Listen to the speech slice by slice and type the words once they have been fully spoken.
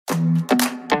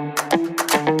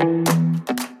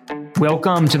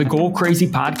Welcome to the Goal Crazy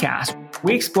Podcast.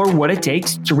 We explore what it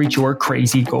takes to reach your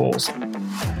crazy goals.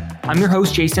 I'm your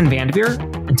host, Jason Vanderveer,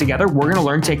 and together we're going to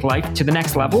learn to take life to the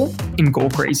next level in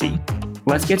Goal Crazy.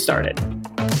 Let's get started.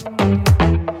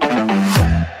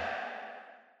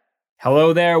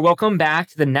 Hello there. Welcome back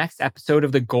to the next episode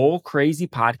of the Goal Crazy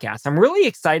Podcast. I'm really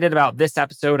excited about this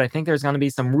episode. I think there's going to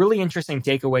be some really interesting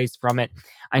takeaways from it.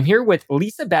 I'm here with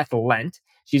LisaBeth Lent.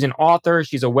 She's an author.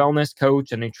 She's a wellness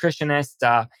coach, a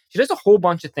nutritionist. She does a whole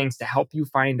bunch of things to help you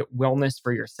find wellness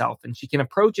for yourself, and she can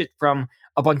approach it from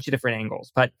a bunch of different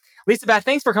angles. But LisaBeth,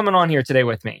 thanks for coming on here today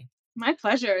with me. My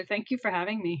pleasure. Thank you for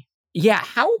having me. Yeah.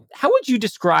 How would you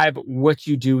describe what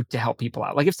you do to help people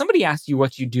out? Like if somebody asks you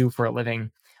what you do for a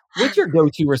living, what's your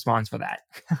go-to response for that?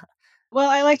 Well,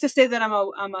 I like to say that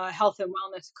I'm a health and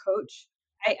wellness coach.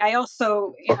 I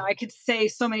also, I could say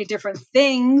so many different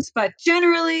things, but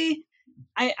generally,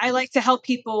 I like to help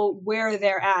people where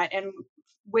they're at and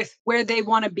with where they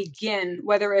want to begin,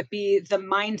 whether it be the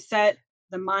mindset,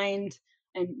 the mind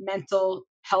and mental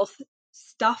health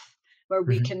stuff, where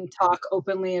we can talk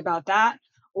openly about that,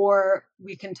 or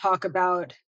we can talk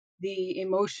about the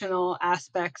emotional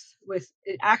aspects with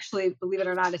it. Actually, believe it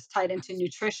or not, it's tied into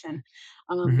nutrition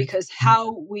because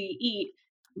how we eat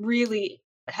really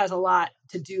has a lot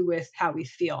to do with how we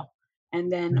feel. And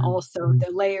then also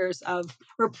the layers of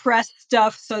repressed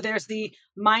stuff. So there's the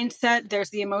mindset, there's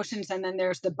the emotions, and then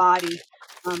there's the body.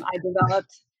 I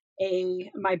developed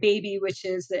my baby, which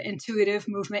is the intuitive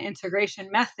movement integration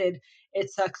method.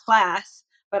 It's a class,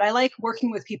 but I like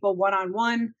working with people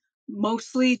one-on-one,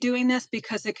 mostly doing this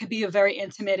because it could be a very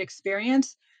intimate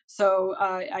experience. So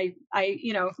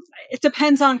it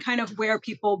depends on kind of where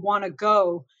people want to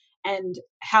go and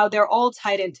how they're all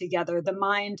tied in together, the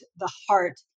mind, the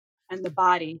heart, and the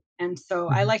body. And so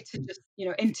I like to just,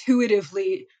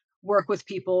 intuitively work with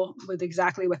people with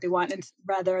exactly what they want, and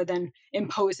rather than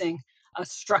imposing a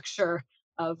structure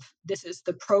of this is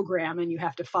the program and you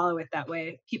have to follow it that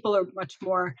way. People are much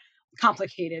more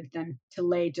complicated than to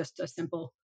lay just a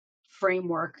simple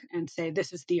framework and say,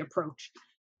 this is the approach.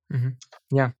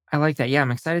 Yeah, I like that. Yeah,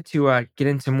 I'm excited to get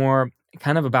into more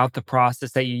kind of about the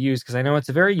process that you use, because I know it's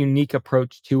a very unique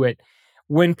approach to it.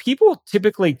 When people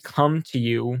typically come to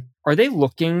you, are they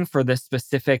looking for this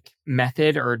specific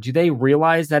method, or do they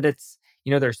realize that it's,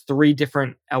 there's three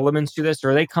different elements to this?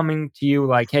 Or are they coming to you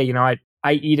like, hey,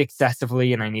 I eat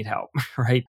excessively and I need help,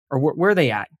 right? Or where are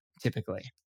they at typically?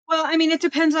 Well, I mean, it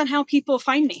depends on how people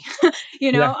find me.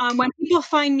 When people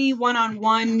find me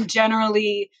one-on-one,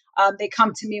 generally, they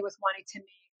come to me with wanting to make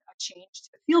a change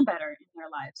to feel better in their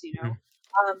lives.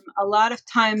 A lot of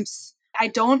times I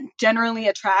don't generally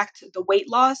attract the weight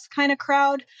loss kind of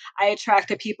crowd. I attract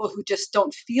the people who just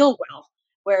don't feel well,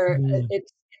 where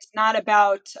it's not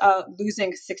about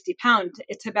losing 60 pounds.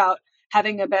 It's about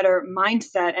having a better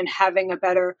mindset and having a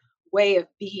better way of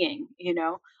being,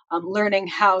 learning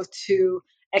how to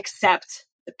accept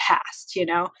the past,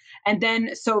 and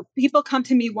then so people come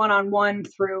to me one-on-one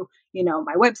through,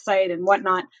 my website and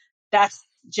whatnot. That's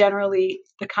generally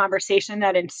the conversation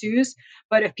that ensues.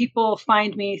 But if people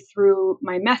find me through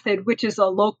my method, which is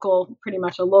pretty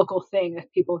much a local thing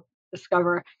that people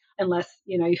discover, unless,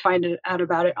 you find out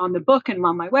about it on the book and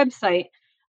on my website,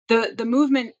 the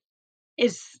movement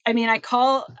is,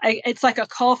 it's like a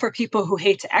call for people who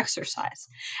hate to exercise.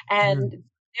 And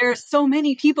there's so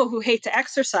many people who hate to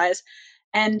exercise,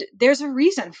 and there's a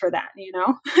reason for that,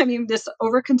 this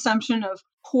overconsumption of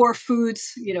poor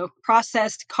foods,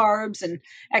 processed carbs and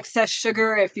excess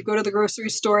sugar. If you go to the grocery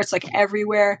store, it's like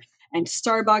everywhere, and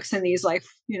Starbucks and these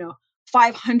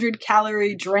 500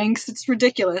 calorie drinks. It's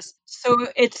ridiculous. So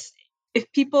if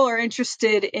people are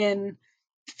interested in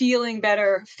feeling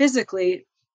better physically,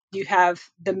 you have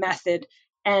the method,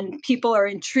 and people are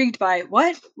intrigued by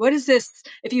what is this?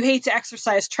 If you hate to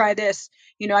exercise, try this.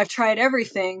 I've tried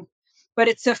everything, but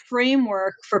it's a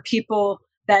framework for people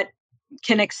that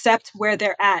can accept where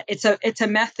they're at. It's a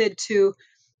method to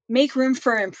make room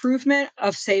for improvement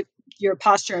of, say, your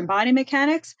posture and body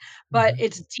mechanics, but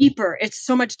it's deeper. It's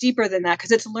so much deeper than that,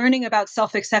 because it's learning about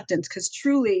self-acceptance, because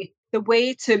truly the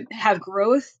way to have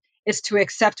growth is to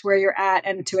accept where you're at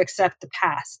and to accept the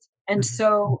past. And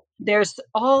so there's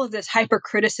all of this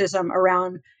hypercriticism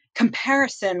around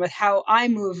comparison with how I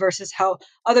move versus how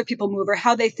other people move, or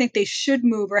how they think they should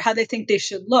move, or how they think they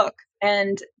should look.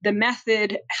 And the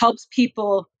method helps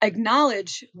people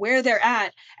acknowledge where they're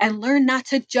at and learn not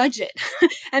to judge it.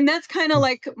 And that's kind of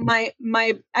like my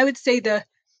I would say the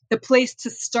place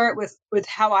to start with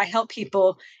how I help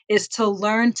people is to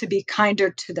learn to be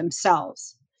kinder to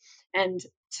themselves and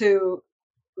to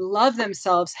love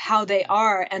themselves how they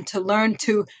are, and to learn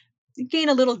to gain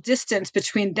a little distance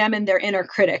between them and their inner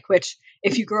critic, which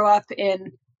if you grow up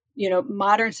in,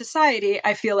 modern society,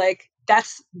 I feel like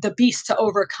that's the beast to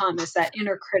overcome, is that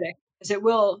inner critic, because it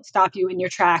will stop you in your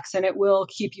tracks and it will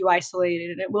keep you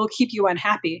isolated and it will keep you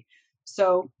unhappy.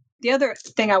 So the other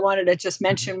thing I wanted to just Mhm.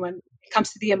 mention when it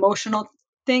comes to the emotional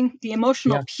thing, the Yeah.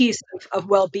 emotional piece of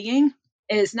well-being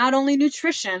is not only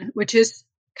nutrition, which is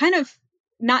kind of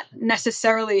not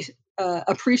necessarily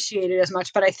appreciated as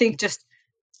much, but I think just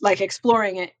like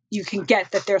exploring it, you can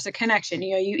get that there's a connection.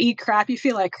 You eat crap, you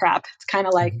feel like crap. It's kind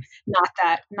of like Mhm.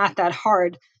 not that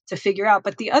hard to figure out.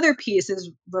 But the other piece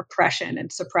is repression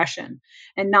and suppression,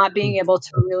 and not being Mm. able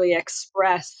to really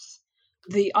express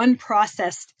the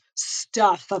unprocessed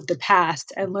stuff of the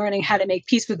past and learning how to make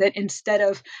peace with it, instead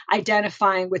of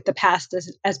identifying with the past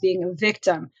as being a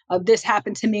victim of this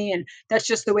happened to me and that's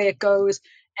just the way it goes.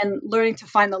 And learning to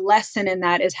find the lesson in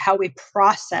that is how we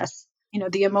process,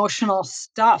 the emotional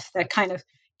stuff that kind of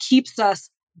keeps us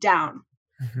down.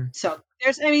 Mhm. So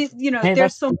Hey,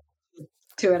 there's so much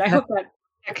to it. I that hope that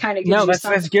kind of gives no, you that's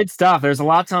some. that's good stuff. There's a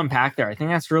lot to unpack there. I think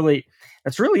that's really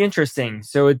interesting.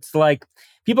 So it's like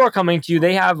people are coming to you,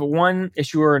 they have one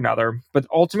issue or another, but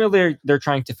ultimately they're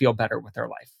trying to feel better with their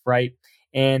life, right?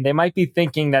 And they might be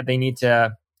thinking that they need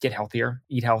to get healthier,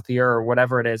 eat healthier, or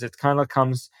whatever it is. It kind of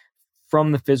comes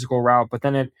from the physical route, but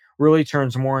then it really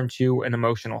turns more into an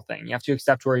emotional thing. You have to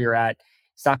accept where you're at,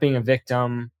 stop being a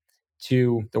victim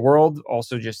to the world,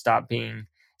 also just stop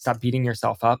beating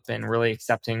yourself up and really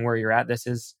accepting where you're at. This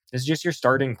is just your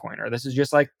starting point, or this is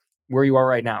just like where you are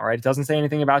right now, right? It doesn't say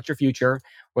anything about your future,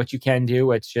 what you can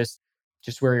do. It's just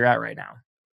where you're at right now.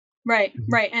 Right, Mhm.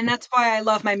 right. And that's why I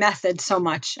love my method so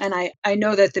much. And I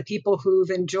know that the people who've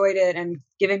enjoyed it and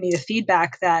given me the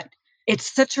feedback, that it's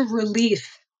such a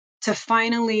relief to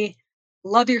finally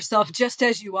love yourself just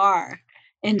as you are,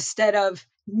 instead of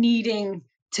needing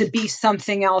to be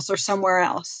something else or somewhere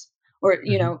else, or,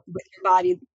 Mhm. with your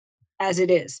body as it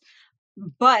is.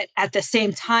 But at the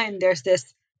same time, there's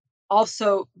this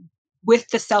also, with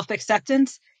the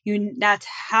self-acceptance, that's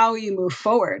how you move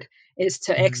forward, is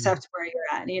to Mhm. accept where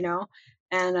you're at,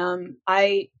 and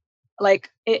I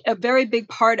like it, a very big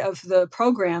part of the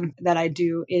program that I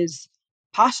do is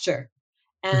posture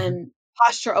Mhm. and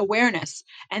posture awareness.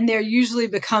 And there usually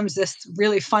becomes this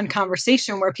really fun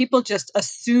conversation where people just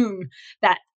assume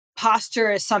that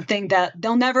posture is something that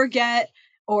they'll never get,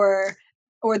 or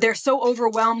they're so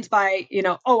overwhelmed by,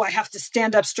 oh, I have to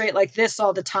stand up straight like this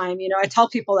all the time. I tell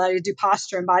people that I do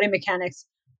posture and body mechanics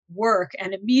work,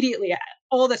 and immediately,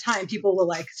 all the time, people will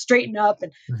like straighten up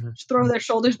and Mhm. throw their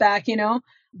shoulders back,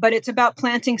 but it's about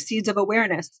planting seeds of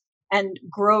awareness, and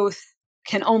growth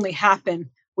can only happen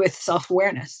with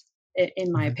self-awareness,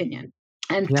 in my Mhm. opinion.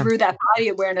 And Yeah. through that body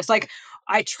awareness, like,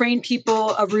 I train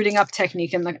people a rooting up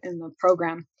technique in the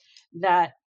program,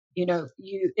 that,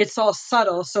 it's all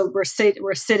subtle. So we're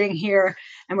sitting here,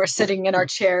 and we're sitting in our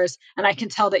chairs, and I can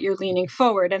tell that you're leaning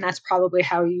forward, and that's probably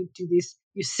how you do these,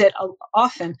 you sit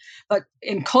often. But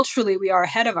in culturally, we are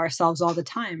ahead of ourselves all the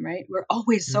time, right? We're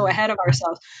always so Mhm. ahead of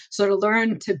ourselves. So to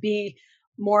learn to be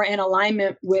more in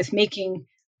alignment with making,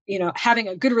 having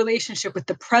a good relationship with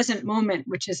the present moment,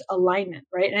 which is alignment,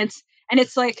 right? And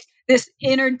it's like this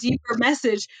inner deeper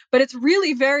message, but it's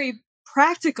really very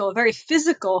practical, very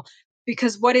physical,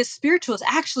 because what is spiritual is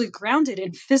actually grounded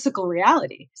in physical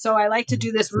reality. So I like to Mhm.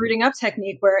 do this rooting up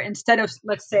technique where, instead of,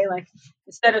 let's say, like,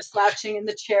 instead of slouching in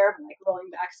the chair, like rolling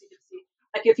back so you can see,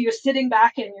 like, if you're sitting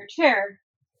back in your chair,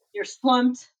 you're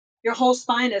slumped, your whole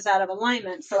spine is out of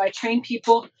alignment. So I train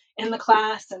people in the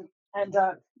class, and in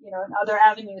other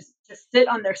avenues, to sit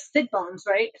on their sit bones,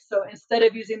 right? So instead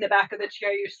of using the back of the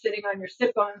chair, you're sitting on your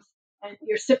sit bones, and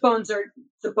your sit bones are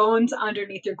the bones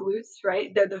underneath your glutes,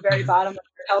 right? They're the very Mhm. bottom of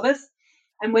your pelvis.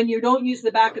 And when you don't use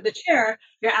the back of the chair,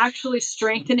 you're actually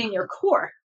strengthening your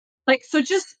core. Like, so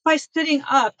just by sitting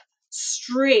up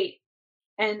straight,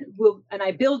 and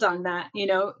I build on that,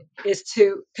 is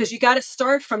to, because you got to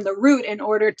start from the root in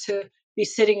order to be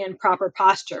sitting in proper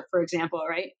posture, for example,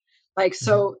 right? Like, Mhm.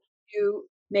 so you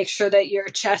make sure that your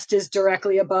chest is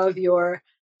directly above your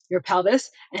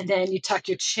pelvis, and then you tuck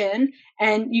your chin,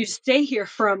 and you stay here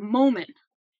for a moment,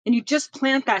 and you just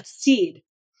plant that seed.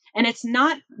 And it's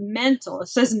not mental. It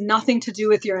says nothing to do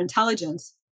with your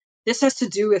intelligence. This has to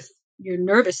do with your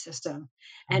nervous system,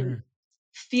 and Mhm.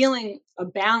 feeling a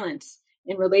balance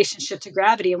in relationship to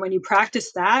gravity. And when you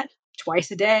practice that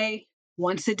twice a day,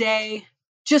 once a day,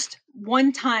 just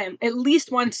one time, at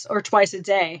least once or twice a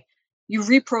day, you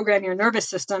reprogram your nervous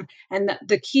system. And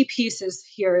the key piece is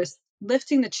here is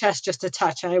lifting the chest just a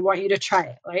touch. And I want you to try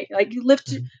it, right? Like, you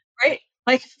lift it, Mhm. right?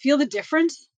 Like, feel the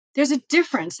difference. There's a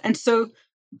difference. And so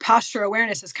posture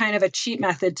awareness is kind of a cheat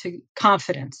method to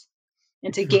confidence,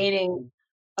 into gaining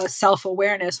a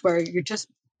self-awareness where you're just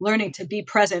learning to be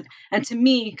present. And to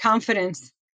me,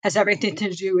 confidence has everything to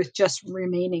do with just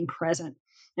remaining present.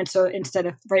 And so instead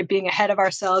of being ahead of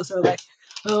ourselves or like,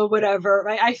 oh, whatever,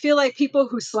 right? I feel like people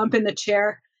who slump in the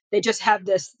chair, they just have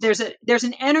this, there's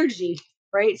an energy,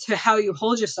 right, to how you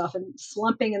hold yourself. And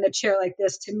slumping in the chair like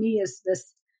this to me is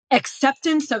this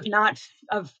acceptance of not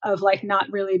of like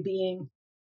not really being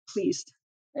pleased.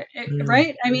 Mm,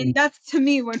 Right? I mean, that's to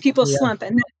me when people yeah. slump,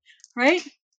 and right?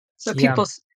 So Yeah. people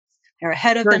are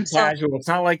ahead of Very themselves. casual. It's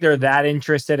not like they're that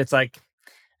interested. It's like,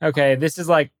 okay, this is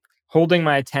like holding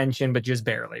my attention, but just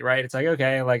barely, right? It's like,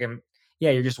 okay, like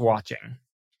yeah, you're just watching,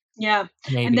 Yeah.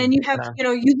 And then maybe. you have,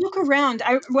 you look around.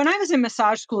 When I was in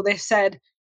massage school, they said,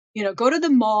 go to the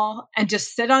mall and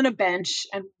just sit on a bench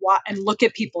and look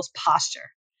at people's posture.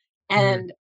 Mhm.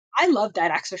 And I love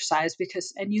that exercise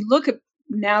because, and you look at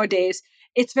nowadays,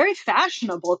 it's very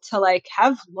fashionable to like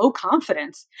have low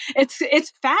confidence.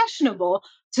 It's fashionable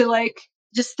to like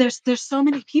just there's so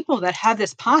many people that have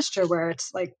this posture where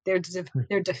it's like they're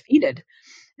defeated.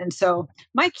 And so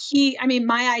my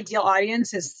ideal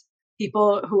audience is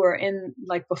people who are in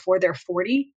like before they're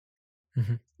 40,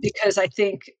 Mhm. because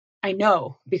I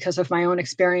know because of my own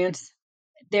experience,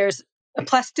 there's a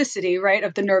plasticity, right,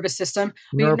 of the nervous system.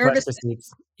 But your nervous Neuroplasticity,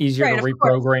 it's easier to Right, of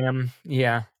course. reprogram.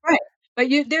 Yeah. Right. But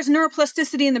there's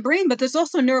neuroplasticity in the brain, but there's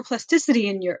also neuroplasticity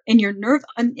in your nerve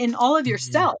in all of your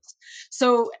Mhm. cells.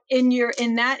 So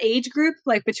in that age group,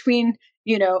 like between,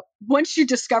 once you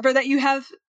discover that you have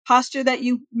posture that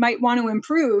you might want to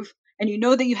improve, and you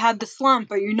know that you have the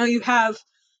slump, or you have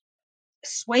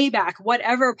sway back,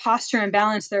 whatever posture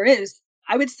imbalance there is,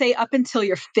 I would say up until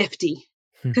you're 50.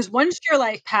 Hmm. Because once you're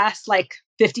like past like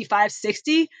 55,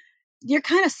 60, you're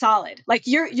kind of solid. Like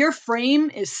your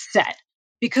frame is set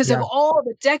because of Yeah. all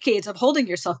the decades of holding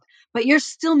yourself, but you're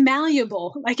still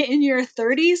malleable. Like in your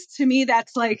 30s, to me,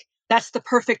 that's the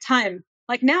perfect time.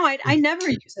 Like now, I never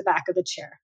use the back of the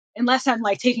chair unless I'm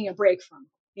like taking a break from,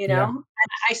 Yeah. and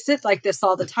I sit like this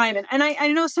all the time. And I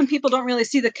know some people don't really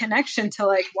see the connection to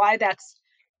like why that's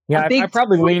a Yeah, I big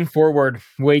probably point. lean forward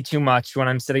way too much when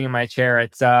I'm sitting in my chair.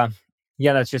 It's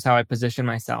yeah, that's just how I position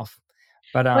myself.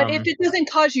 But But if it doesn't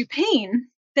cause you pain,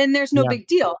 then there's no yeah. big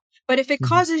deal. But if it Mhm.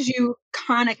 causes you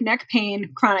chronic neck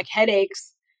pain, chronic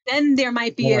headaches, then there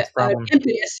might Well, be that's a a problem.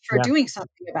 impetus for Yeah. doing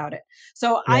something about it.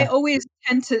 So I Yeah. always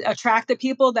tend to attract the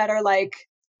people that are like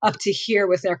up to here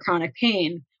with their chronic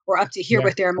pain or up to here Yeah.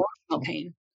 with their emotional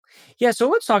pain. Yeah, so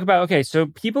let's talk about, okay, so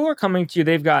people are coming to you,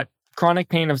 they've got chronic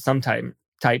pain of some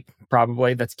type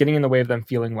probably that's getting in the way of them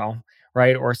feeling well,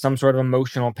 right? Or some sort of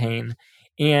emotional pain.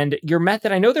 And your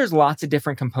method, I know there's lots of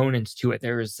different components to it.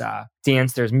 There's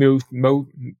dance, there's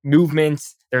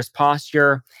movements, there's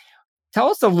posture. Tell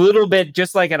us a little bit,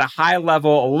 just like at a high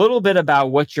level, a little bit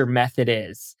about what your method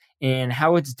is and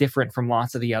how it's different from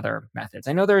lots of the other methods.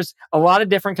 I know there's a lot of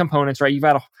different components, right? You've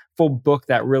got a full book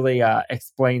that really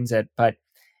explains it, but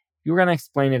you were going to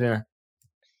explain it in a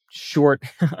short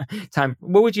time.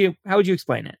 How would you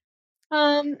explain it?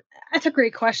 Um, that's a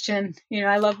great question.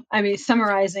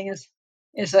 Summarizing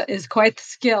is quite the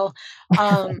skill.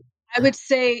 I would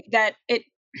say that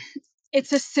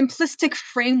it's a simplistic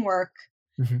framework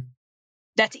Mhm.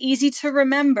 that's easy to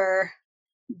remember,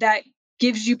 that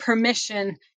gives you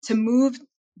permission to move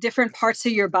different parts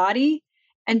of your body,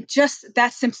 and just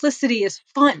that simplicity is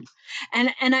fun.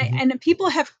 Mhm. And people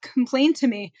have complained to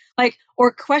me, like,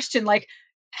 or questioned, like,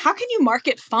 how can you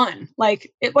market fun?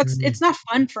 Like Mhm. it's not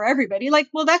fun for everybody. Like,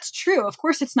 well, that's true, of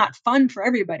course it's not fun for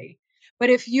everybody, but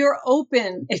if you're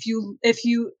open, if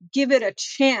you give it a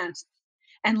chance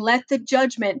and let the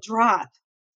judgment drop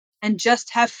and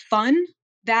just have fun,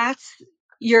 that's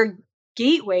your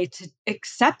gateway to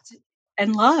accept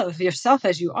and love yourself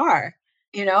as you are,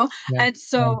 you know? Yeah. And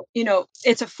so,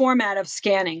 it's a format of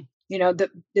scanning.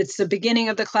 It's the beginning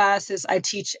of the class is I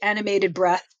teach animated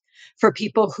breath for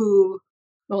people who,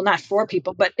 well, not for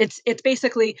people, but it's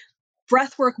basically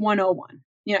breath work 101.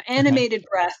 Okay. Animated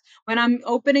breath when I'm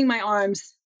opening my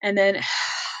arms, and then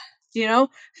you know,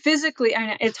 physically,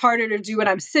 and it's harder to do when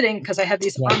I'm sitting because I have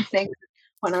these Yeah. arm things.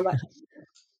 When I'm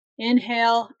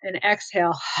inhale and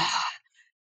exhale.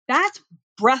 That's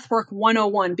breathwork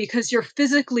 101, because you're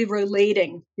physically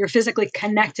relating, you're physically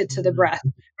connected to the Mhm. breath,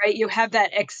 right? You have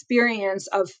that experience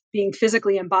of being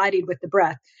physically embodied with the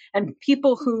breath. And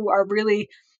people who are really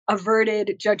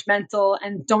averted, judgmental,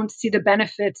 and don't see the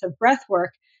benefits of breath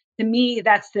work, to me,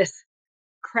 that's this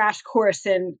crash course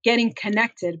in getting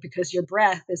connected, because your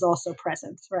breath is also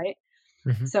present, right?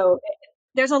 Mhm. So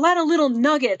there's a lot of little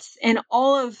nuggets in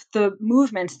all of the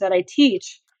movements that I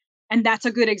teach. And that's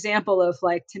a good example of,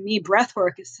 like, to me, breath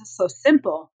work is just so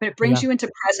simple, but it brings Yeah. you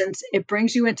into presence. It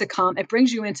brings you into calm. It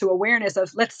brings you into awareness of,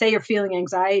 let's say you're feeling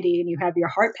anxiety and you have your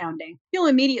heart pounding. You'll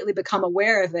immediately become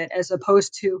aware of it, as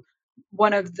opposed to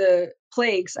one of the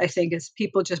plagues, I think, is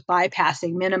people just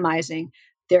bypassing, minimizing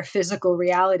their physical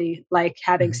reality, like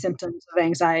having Mhm. symptoms of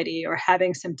anxiety or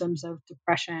having symptoms of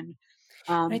depression.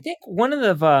 And I Um, think one of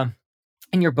the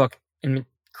in your book, and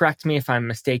correct me if I'm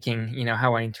mistaking,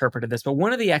 how I interpreted this, but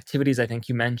one of the activities I think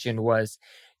you mentioned was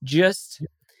just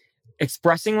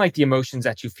expressing like the emotions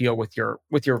that you feel with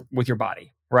your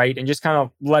body, right? And just kind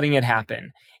of letting it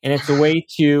happen. And it's a way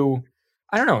to,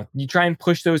 I don't know, you try and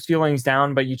push those feelings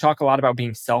down, but you talk a lot about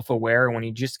being self-aware. When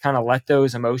you just kind of let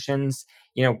those emotions,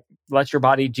 let your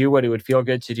body do what it would feel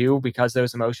good to do, because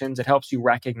those emotions, it helps you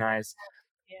recognize,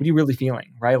 yeah, what are you really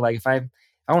feeling, right? Like if I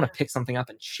want to pick something up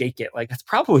and shake it, like that's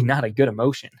probably not a good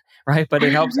emotion, right? But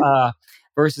it helps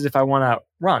versus if I want to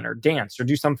run or dance or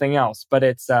do something else. But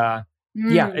it's yeah,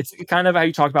 mm, it's kind of how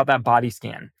you talk about that body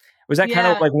scan. Was that kind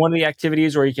of yeah. like one of the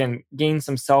activities where you can gain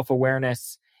some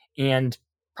self-awareness and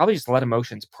probably just let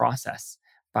emotions process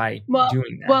by Well,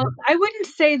 doing that? well, I wouldn't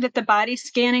say that the body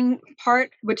scanning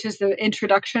part, which is the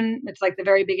introduction, it's like the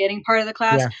very beginning part of the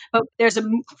class, Yeah. but there's a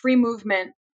free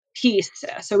movement piece.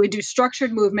 So we do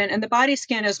structured movement, and the body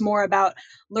scan is more about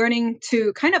learning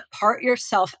to kind of part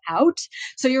yourself out.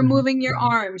 So you're Mhm. moving your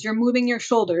arms, you're moving your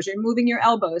shoulders, you're moving your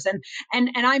elbows, and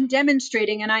I'm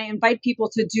demonstrating, and I invite people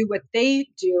to do what they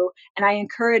do, and I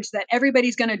encourage that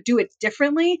everybody's going to do it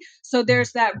differently. So Mhm.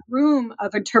 there's that room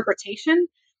of interpretation,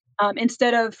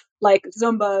 instead of like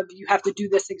Zumba, you have to do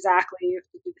this exactly, you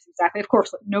have to do this exactly. Of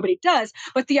course, nobody does,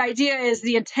 but the idea is,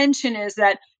 the intention is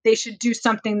that they should do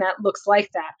something that looks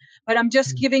like that. But I'm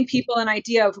just Mhm. giving people an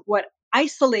idea of what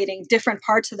isolating different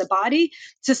parts of the body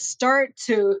to start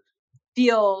to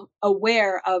feel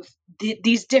aware of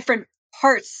these different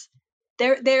parts.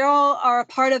 They all are a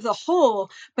part of the whole,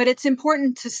 but it's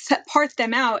important to part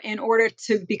them out in order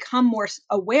to become more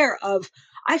aware of.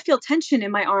 I feel tension in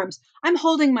my arms. I'm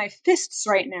holding my fists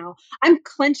right now. I'm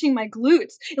clenching my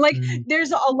glutes. Like, Mhm.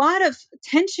 there's a lot of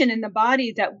tension in the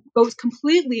body that goes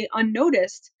completely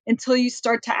unnoticed until you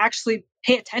start to actually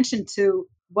pay attention to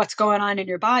what's going on in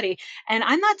your body. And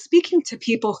I'm not speaking to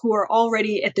people who are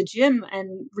already at the gym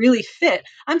and really fit.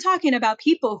 I'm talking about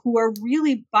people who are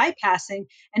really bypassing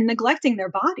and neglecting their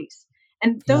bodies.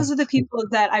 And Yeah. those are the people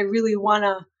that I really want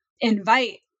to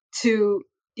invite to,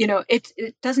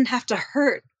 it doesn't have to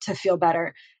hurt to feel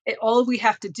better. All we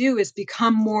have to do is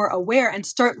become more aware and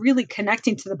start really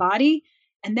connecting to the body.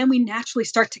 And then we naturally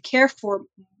start to care for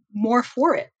more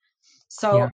for it. Yeah.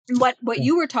 So what Yeah.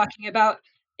 you were talking about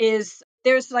is,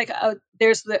 there's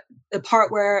the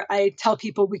part where I tell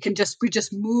people we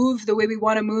just move the way we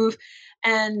want to move,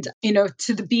 and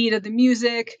to the beat of the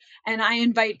music. And I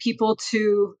invite people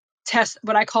to test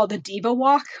what I call the diva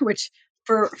walk, which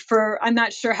for I'm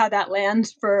not sure how that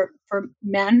lands for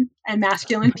men and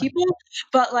masculine people,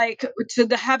 but like, to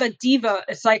have a diva,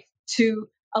 it's like to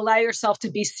allow yourself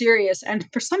to be serious. And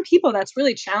for some people that's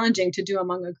really challenging to do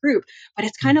among a group, but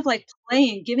it's kind Mm. of like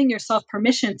playing, giving yourself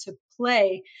permission to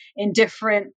play in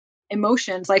different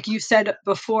emotions. Like you said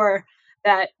before,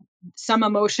 that some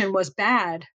emotion was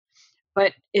bad,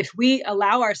 but if we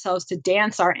allow ourselves to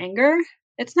dance our anger,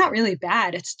 it's not really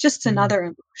bad. It's just Mm. another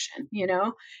emotion.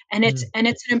 And it's Mm. and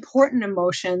it's an important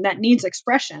emotion that needs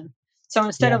expression. So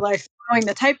instead Yeah. of like throwing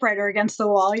the typewriter against the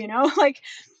wall, like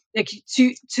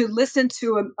to listen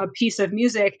to a piece of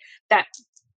music that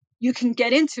you can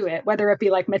get into it, whether it be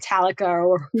like Metallica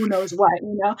or who knows what.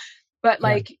 But Yeah.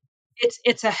 like,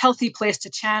 it's a healthy place to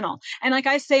channel. And like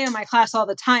I say in my class all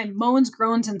the time, moans,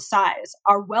 groans, and sighs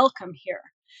are welcome here.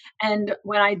 And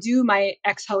when I do my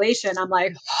exhalation, I'm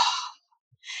like,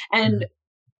 and Mhm.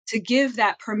 to give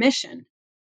that permission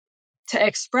to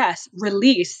express,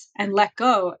 release, and let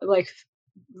go, like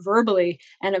verbally,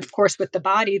 and of course with the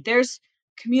body, there's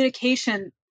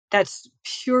communication that's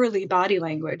purely body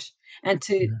language, and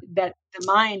to Mhm. that the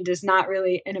mind is not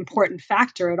really an important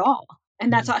factor at all.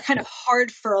 And that's Mhm. kind of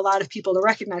hard for a lot of people to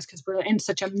recognize, because we're in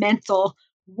such a mental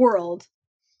world.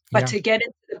 But Yeah. to get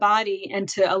into the body and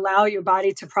to allow your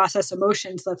body to process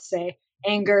emotions, let's say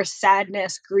anger,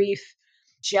 sadness, grief,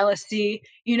 jealousy,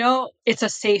 it's a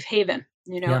safe haven.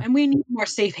 Yeah. And we need more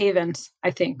safe havens,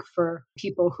 I think, for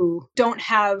people who don't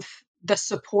have the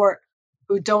support,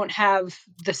 who don't have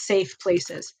the safe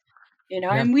places.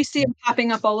 Yeah. And we see them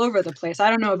popping up all over the place.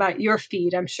 I don't know about your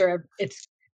feed. I'm sure it's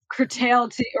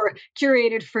curtailed to, or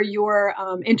curated for your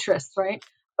interests, right?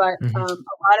 But Mhm. a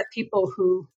lot of people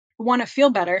who want to feel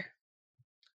better,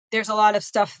 there's a lot of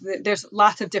stuff there's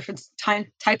lots of different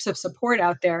types of support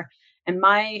out there. And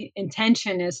my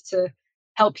intention is to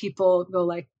help people go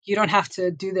like, you don't have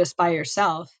to do this by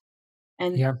yourself.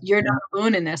 And Yeah. you're not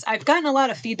alone in this. I've gotten a lot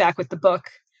of feedback with the book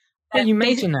Yeah, that you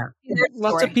basically mentioned that. their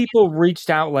Lots of story. people reached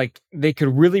out like they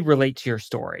could really relate to your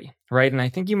story, right? And I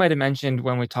think you might have mentioned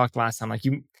when we talked last time, like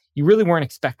you really weren't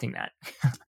expecting that.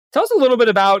 Tell us a little bit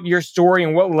about your story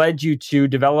and what led you to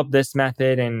develop this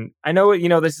method. And I know,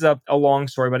 this is a long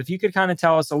story, but if you could kind of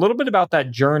tell us a little bit about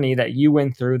that journey that you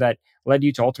went through that led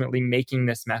you to ultimately making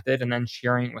this method and then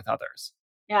sharing it with others.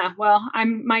 Yeah, well,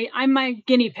 I'm my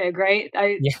guinea pig, right?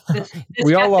 Yeah, This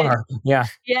we all method. are. Yeah.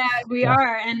 Yeah, we Yeah.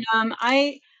 are. And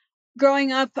I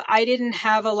growing up, I didn't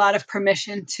have a lot of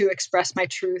permission to express my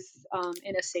truth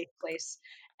in a safe place.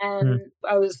 Mm, And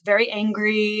I was very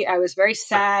angry. I was very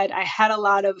sad. I had a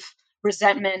lot of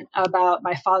resentment about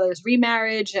my father's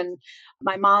remarriage and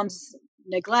my mom's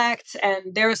neglect.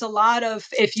 And there's a lot of,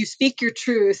 if you speak your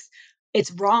truth,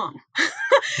 it's wrong.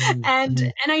 mm,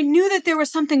 mm, And I knew that there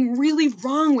was something really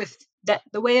wrong with that,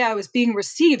 the way I was being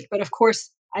received. But of course,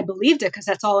 I believed it because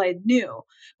that's all I knew.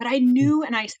 But I mm, knew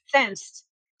and I sensed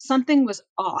something was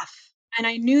off. And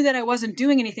I knew that I wasn't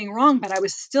doing anything wrong, but I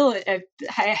was still, I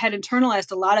had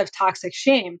internalized a lot of toxic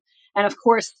shame. And of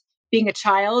course, being a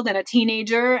child and a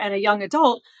teenager and a young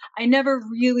adult, I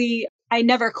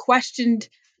never questioned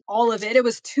all of it. It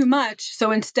was too much.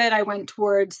 So instead, I went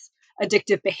towards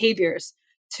addictive behaviors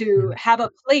to mm, have a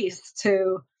place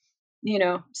to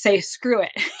say screw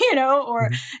it, or,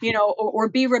 mm, or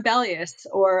be rebellious,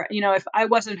 or, if I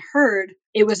wasn't heard,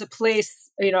 it was a place,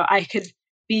 I could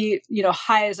be,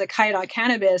 high as a kite on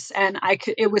cannabis, and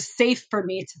it was safe for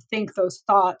me to think those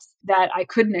thoughts that I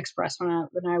couldn't express when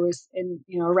I was in,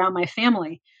 around my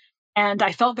family. And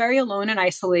I felt very alone and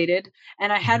isolated.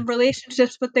 And I mm, had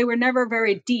relationships, but they were never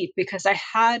very deep because I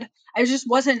just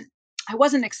I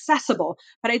wasn't accessible.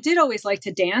 But I did always like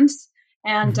to dance,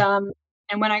 and mm, um,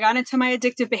 and when I got into my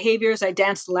addictive behaviors, I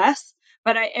danced less.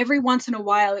 But every once in a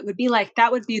while, it would be like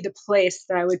that would be the place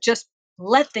that I would just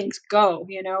let things go,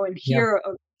 and yeah. hear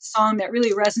a song that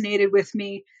really resonated with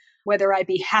me, whether I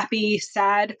be happy,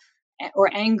 sad, or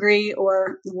angry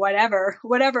or whatever.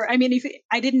 I mean, if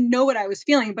I didn't know what I was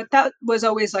feeling, but that was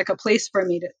always like a place for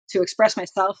me to express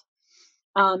myself.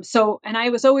 And I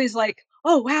was always like,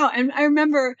 oh wow. And I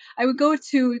remember I would go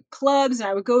to clubs and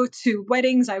I would go to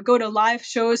weddings, I would go to live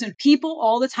shows, and people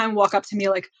all the time walk up to me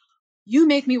like, you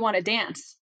make me want to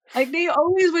dance. Like they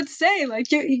always would say, like,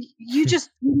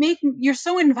 you're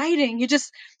so inviting.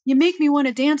 You make me want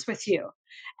to dance with you.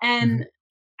 Mhm. And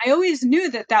I always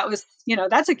knew that was,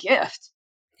 that's a gift,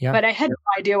 Yeah. but I had no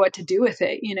idea what to do with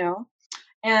it.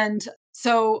 And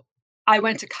so I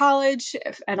went to college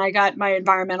and I got my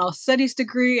environmental studies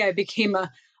degree. I became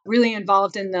really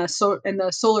involved in the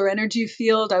solar energy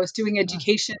field. I was doing Ah,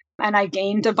 education and I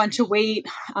gained a bunch of weight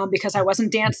because I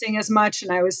wasn't dancing as much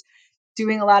and I was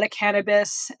doing a lot of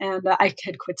cannabis, and I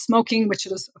had quit smoking, which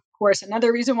was, of course,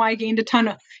 another reason why I gained a ton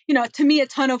of, to me, a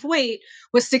ton of weight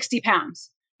was 60 pounds.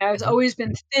 I was mhm, always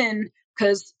been thin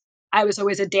because I was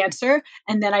always a dancer.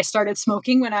 And then I started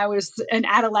smoking when I was an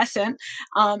adolescent.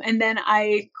 And then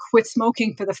I quit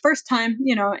smoking for the first time,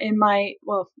 I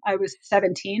was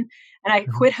 17 and I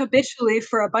mhm, quit habitually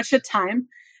for a bunch of time.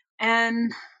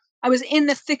 And I was in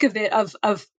the thick of it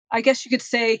I guess you could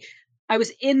say I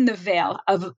was in the veil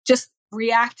of just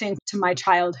reacting to my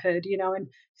childhood, and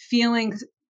feeling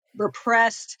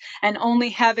repressed and only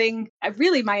having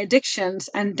really my addictions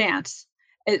and dance.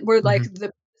 It were like mhm.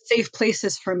 the safe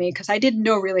places for me because I didn't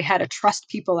know really how to trust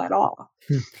people at all.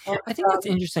 Hmm. And I think that's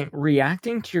interesting.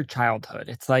 Reacting to your childhood.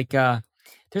 It's like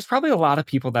there's probably a lot of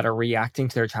people that are reacting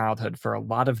to their childhood for a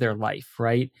lot of their life,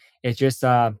 right? It's just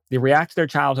they react to their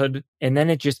childhood and then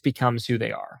it just becomes who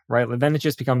they are, right? Like, then it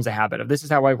just becomes a habit of this is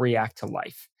how I react to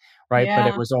life, right? But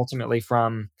it yeah, was ultimately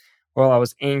from, well, I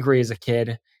was angry as a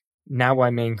kid. Now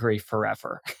I'm angry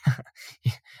forever.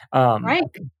 um, right,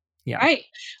 yeah. right.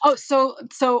 Oh,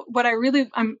 so what I really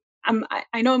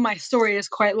I know my story is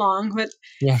quite long, but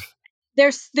Yeah.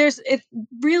 there's it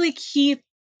really key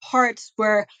parts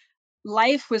where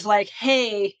life was like,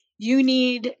 hey, you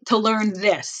need to learn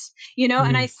this,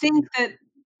 and I Mm, think that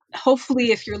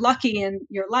hopefully if you're lucky in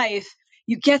your life,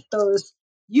 you get those,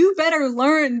 you better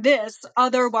learn this,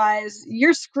 otherwise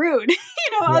you're screwed.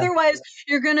 yeah. Otherwise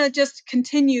you're going to just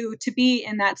continue to be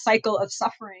in that cycle of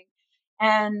suffering.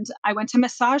 And I went to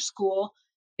massage school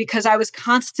because I was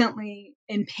constantly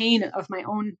in pain of my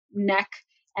own neck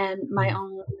and my Mm,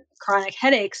 own chronic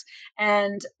headaches.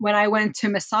 And when I went to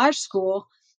massage school,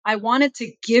 I wanted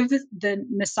to give the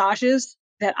massages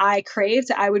that I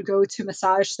craved. I would go to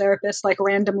massage therapists like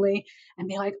randomly and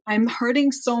be like, I'm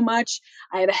hurting so much.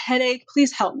 I have a headache.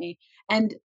 Please help me.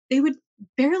 And they would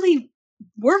barely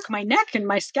work my neck and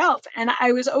my scalp. And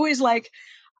I was always like,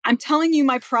 I'm telling you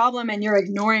my problem and you're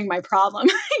ignoring my problem.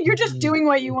 You're just Mhm. doing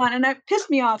what you want. And that pissed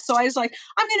me off. So I was like,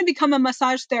 I'm going to become a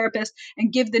massage therapist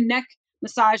and give the neck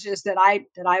massages that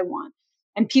I want.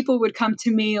 And people would come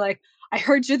to me like, I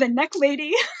heard you're the neck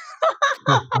lady.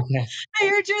 Okay. I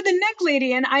heard you're the neck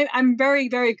lady. And I'm very,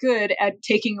 very good at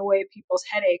taking away people's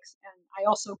headaches. And I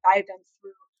also guide them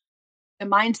through the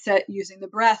mindset using the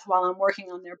breath while I'm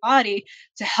working on their body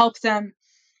to help them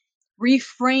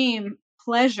reframe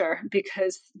pleasure,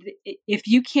 because if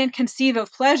you can't conceive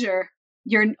of pleasure,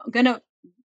 you're going to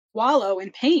wallow in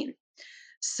pain.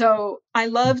 So I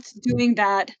loved doing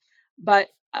that, but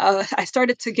I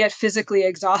started to get physically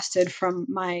exhausted from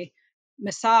my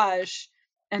massage,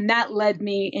 and that led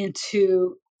me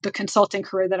into the consulting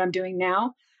career that I'm doing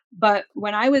now. But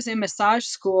when I was in massage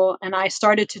school and I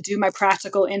started to do my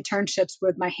practical internships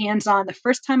with my hands on, the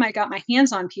first time I got my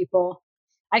hands on people,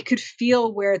 I could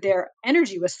feel where their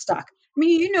energy was stuck. I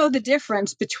mean, you know the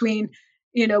difference between,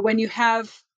 when you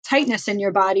have tightness in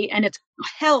your body and it's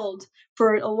held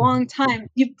for a long time.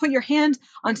 You put your hand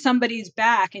on somebody's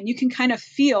back and you can kind of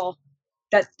feel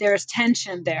that there's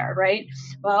tension there, right?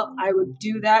 Well, I would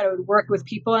do that. I would work with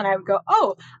people and I would go,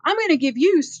 oh, I'm going to give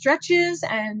you stretches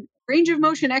and range of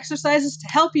motion exercises to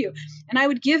help you. And I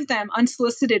would give them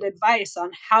unsolicited advice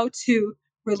on how to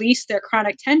release their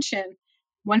chronic tension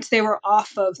once they were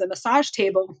off of the massage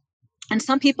table. And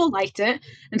some people liked it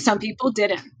and some people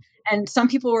didn't. And some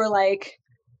people were like,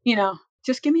 you know,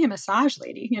 just give me a massage,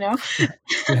 lady. Yep.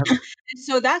 And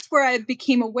so that's where I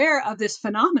became aware of this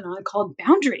phenomenon called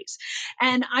boundaries.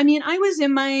 And I mean, I was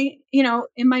in my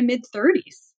mid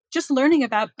 30s, just learning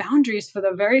about boundaries for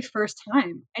the very first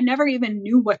time. I never even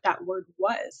knew what that word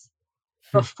was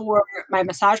before my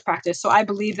massage practice. So I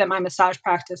believe that my massage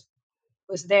practice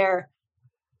was there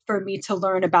for me to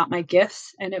learn about my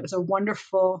gifts. And it was a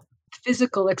wonderful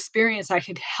physical experience. I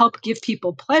could help give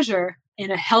people pleasure in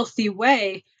a healthy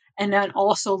way and then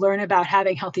also learn about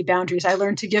having healthy boundaries. I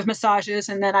learned to give massages,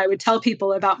 and then I would tell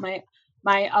people about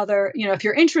my other, if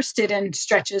you're interested in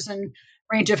stretches and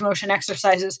range of motion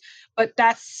exercises. But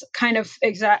that's kind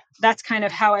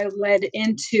of how I led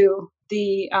into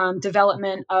the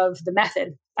development of the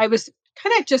method. I was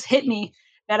kind of just hit me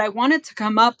that I wanted to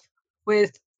come up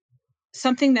with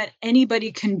something that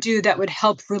anybody can do that would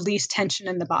help release tension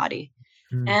in the body.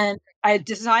 Mm. And I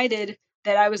decided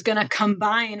that I was going to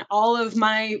combine all of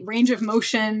my range of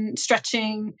motion,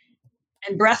 stretching,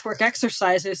 and breathwork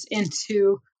exercises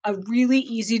into a really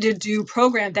easy to do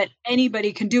program that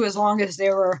anybody can do as long as they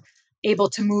were able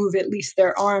to move at least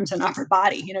their arms and upper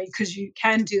body, because you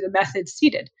can do the method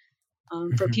seated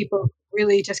for Mhm. people who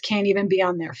really just can't even be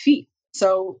on their feet.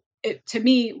 So to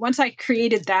me, once I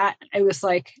created that, it was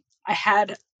like I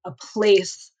had a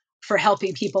place for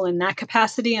helping people in that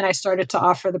capacity. And I started to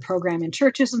offer the program in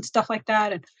churches and stuff like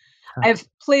that. And I've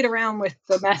played around with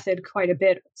the method quite a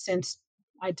bit since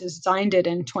I designed it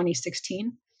in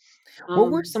 2016.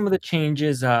 What were Um, some of the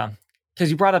changes?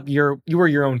 Because you brought up you were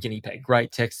your own guinea pig,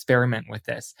 right, to experiment with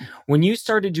this. When you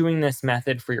started doing this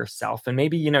method for yourself, and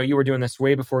maybe you were doing this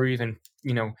way before you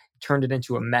even turned it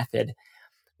into a method.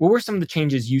 What were some of the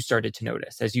changes you started to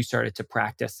notice as you started to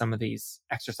practice some of these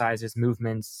exercises,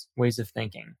 movements, ways of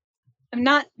thinking?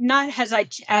 not as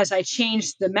I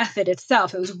changed the method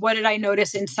itself. It was, what did I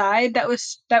notice inside that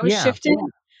was Yeah. shifting.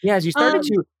 Yeah, as you started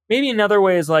to maybe another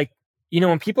way is like,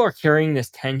 when people are carrying this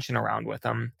tension around with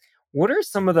them, what are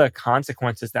some of the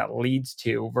consequences that leads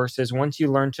to versus once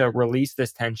you learn to release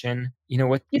this tension, You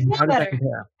feel how does that better.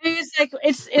 compare? It's like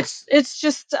it's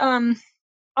just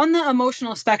on the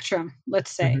emotional spectrum,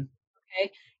 let's say. Mhm.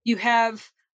 Okay, you have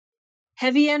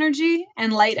heavy energy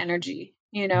and light energy,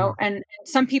 Mm. and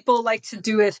some people like to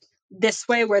do it this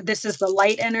way, where this is the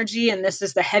light energy and this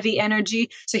is the heavy energy.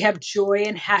 So you have joy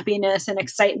and happiness and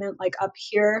excitement like up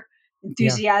here, Yeah.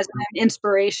 enthusiasm,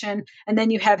 inspiration, and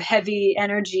then you have heavy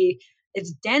energy.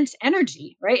 It's dense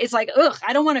energy, right? It's like, ugh,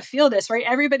 I don't want to feel this, right?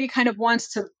 Everybody kind of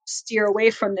wants to steer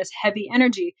away from this heavy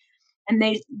energy. And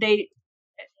they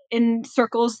in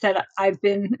circles that I've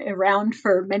been around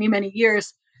for many, many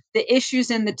years, the issues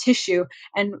in the tissue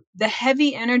and the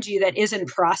heavy energy that isn't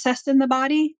processed in the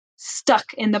body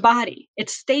stuck in the body. It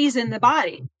stays in the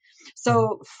body. Mhm.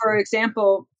 So, for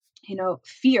example,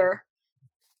 fear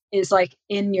is like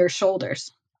in your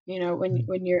shoulders. When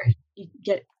Mm. you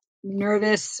get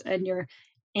nervous and you're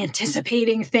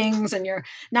anticipating things and you're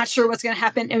not sure what's going to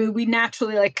happen. I mean, we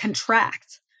naturally like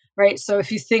contract, right? So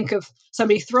if you think of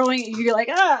somebody throwing, you're like,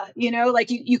 like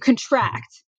you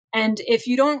contract. And if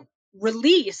you don't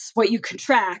release what you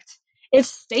contract, it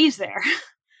stays there.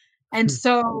 And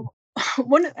so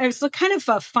it's kind of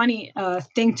a funny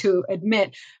thing to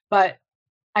admit, but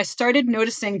I started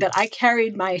noticing that I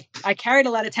carried a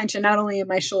lot of tension not only in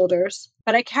my shoulders,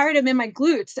 but I carried them in my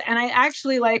glutes, and I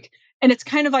actually and it's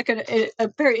kind of like a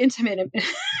very intimate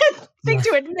thing Yeah.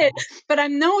 to admit, but I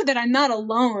know that I'm not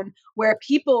alone. Where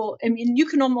people, I mean, you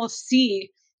can almost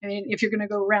see. I mean, if you're going to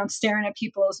go around staring at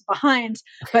people's behinds,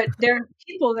 but there are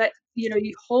people that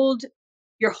you hold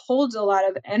a lot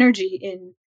of energy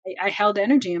in. I held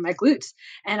energy in my glutes,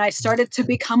 and I started to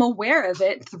become aware of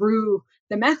it through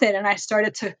the method, and I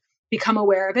started to become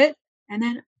aware of it, and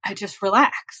then I just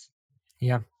relax.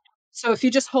 Yeah. So if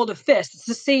you just hold a fist, it's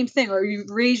the same thing, or you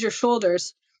raise your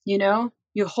shoulders,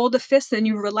 you hold a fist and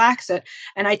you relax it.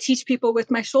 And I teach people with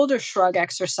my shoulder shrug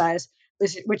exercise,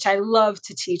 which I love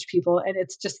to teach people. And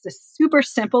it's just a super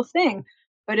simple thing,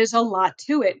 but there's a lot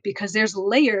to it because there's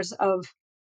layers of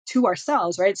to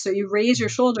ourselves, right? So you raise your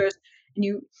shoulders and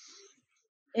you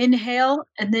inhale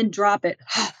and then drop it.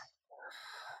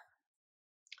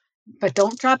 But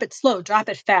don't drop it slow, drop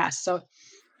it fast. So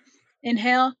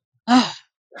inhale,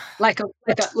 like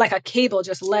a cable,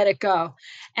 just let it go.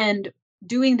 And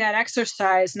doing that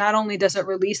exercise, not only does it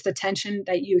release the tension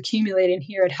that you accumulate in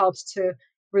here, it helps to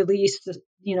release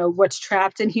what's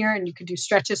trapped in here, and you can do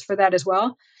stretches for that as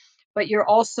well. But you're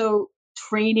also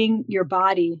training your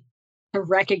body to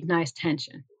recognize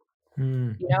tension,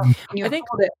 Mm. and you I think,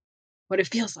 hold it, what it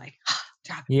feels like.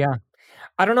 Drop it. yeah.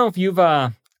 I don't know if you've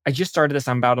I just started this.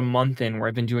 I'm about a month in where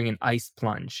I've been doing an ice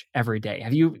plunge every day.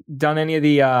 Have you done any of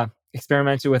the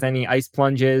experimented with any ice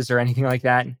plunges or anything like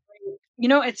that?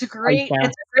 It's a Ice great bath?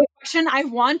 it's a great question. I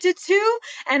wanted to,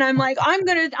 and I'm like, I'm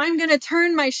gonna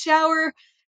turn my shower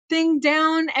thing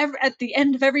down at the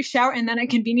end of every shower, and then I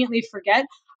conveniently forget.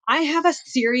 I have a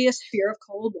serious fear of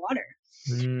cold water.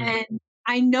 Mm, And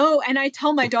I know, and I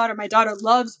tell my daughter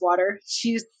loves water.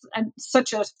 She's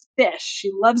such a fish.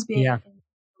 She loves being yeah. in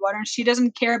water, and she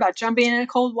doesn't care about jumping in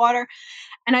cold water.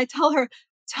 And I tell her,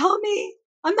 tell me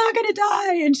I'm not going to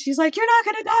die. And she's like, you're not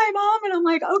going to die, mom. And I'm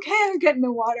like, okay, I'll get in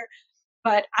the water.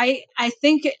 But I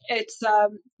think it's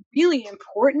really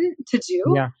important to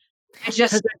do. Yeah. I Because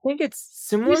just I think it's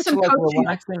need similar to some like coaching.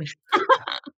 relaxing.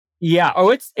 Yeah. Oh,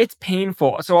 it's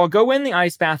painful. So I'll go in the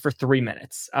ice bath for 3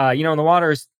 minutes. And the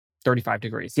water is 35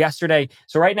 degrees. Yesterday.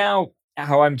 So right now,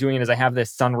 how I'm doing it is I have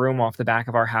this sunroom off the back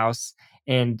of our house,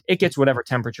 and it gets whatever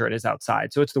temperature it is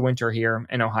outside. So it's the winter here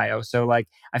in Ohio. So like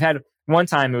I've had one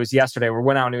time, it was yesterday, we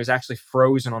went out and it was actually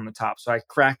frozen on the top. So I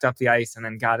cracked up the ice and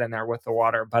then got in there with the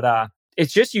water. But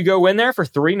it's just you go in there for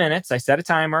 3 minutes. I set a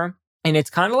timer, and it's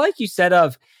kind of like you said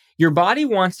of your body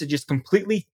wants to just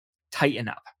completely tighten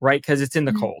up, right? Because it's in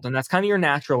the Mhm. cold, and that's kind of your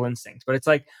natural instinct. But it's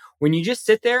like when you just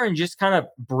sit there and just kind of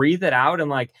breathe it out, and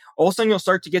like all of a sudden you'll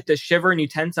start to get this shiver and you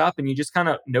tense up and you just kind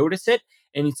of notice it.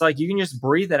 And it's like you can just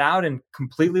breathe it out and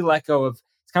completely let go of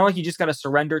it's kind of like you just got to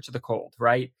surrender to the cold,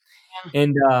 right? Yeah.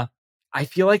 And I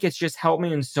feel like it's just helped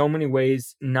me in so many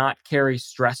ways not carry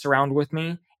stress around with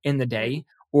me in the day,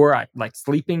 or like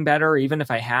sleeping better, even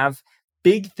if I have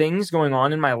big things going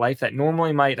on in my life that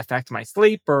normally might affect my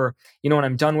sleep, or, when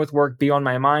I'm done with work, be on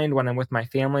my mind when I'm with my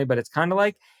family. But it's kind of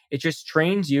like it just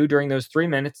trains you during those 3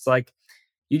 minutes. Like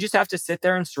you just have to sit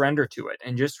there and surrender to it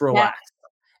and just Yeah. relax.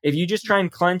 If you just try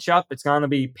and clench up, it's going to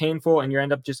be painful and you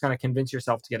end up just going to convince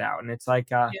yourself to get out. And it's like,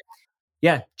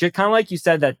 yeah, just kind of like you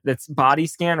said, that's body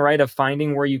scan, right? Of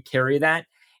finding where you carry that.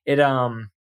 It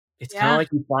it's kind of Yeah.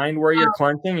 like you find where you're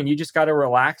clenching and you just got to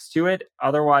relax to it.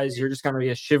 Otherwise, you're just going to be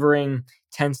a shivering,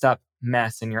 tensed up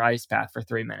mess in your ice bath for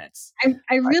 3 minutes.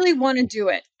 I really want to do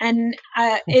it. And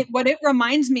what it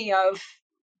reminds me of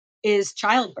is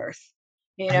childbirth,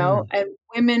 Mm, and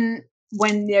women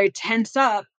when they're tense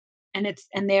up and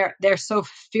they're so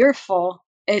fearful,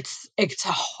 it's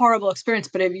a horrible experience.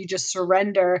 But if you just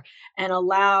surrender and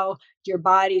allow your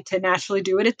body to naturally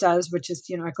do what it does, which is,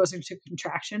 it goes into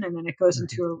contraction and then it goes mhm,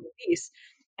 into a release.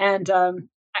 And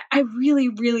I really,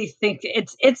 really think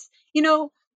it's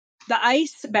the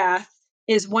ice bath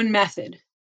is one method,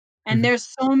 and mhm. there's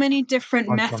so many different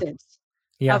Bunch of 'em. methods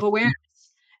Yeah. of awareness.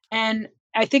 And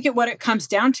I think what it comes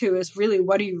down to is really,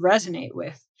 what do you resonate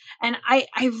with? And I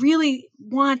really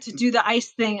want to do the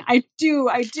ice thing. I do.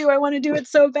 I want to do it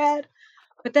so bad.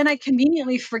 But then I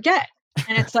conveniently forget.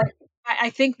 And it's like, I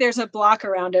think there's a block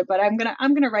around it, but I'm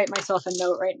gonna write myself a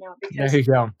note right now There because you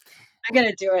go. I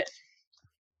gotta do it.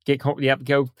 Get cold. Yep.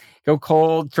 Go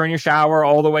cold. Turn your shower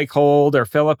all the way cold, or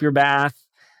fill up your bath,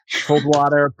 cold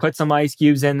water. Put some ice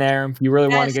cubes in there if you really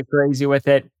want to Yes. get crazy with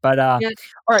it. But Yeah.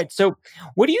 all right. So,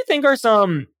 what do you think are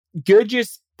some good,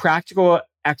 just practical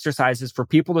exercises for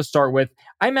people to start with?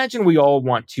 I imagine we all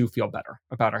want to feel better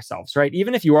about ourselves, right?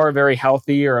 Even if you are a very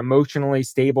healthy or emotionally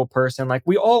stable person, like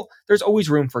there's always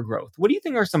room for growth. What do you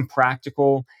think are some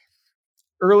practical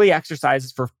early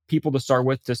exercises for people to start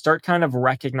with, to start kind of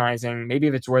recognizing, maybe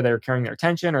if it's where they're carrying their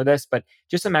attention or this, but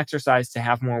just some exercise to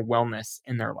have more wellness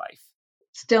in their life?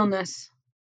 Stillness,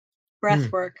 breath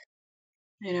Mm, work,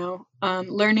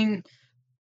 learning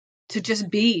to just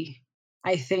be,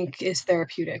 I think, is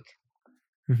therapeutic.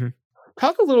 mhm.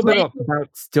 Talk a little bit Right.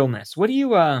 about stillness. What do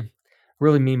you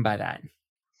really mean by that?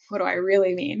 What do I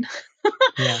really mean?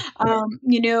 Yeah. um,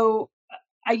 you know,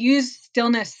 I use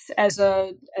stillness as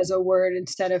a word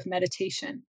instead of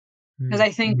meditation, because Mm,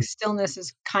 I think stillness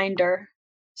is kinder.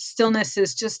 Stillness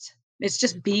is just, it's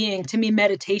just being. To me,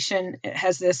 meditation, it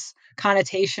has this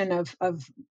connotation of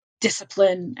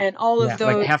discipline and all of yeah.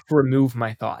 Like, those. I have to remove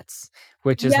my thoughts,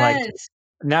 which is like, Yes.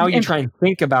 now you And try and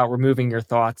think about removing your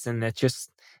thoughts, and it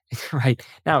just, right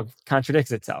now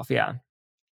contradicts itself. Yeah.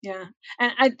 yeah.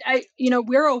 And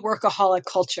we're a workaholic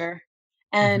culture,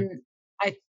 Hmm. and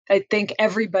I I think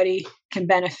everybody can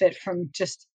benefit from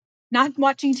just not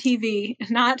watching TV,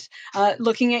 not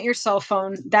looking at your cell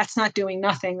phone. That's not doing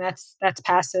nothing. That's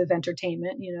passive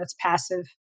entertainment. It's passive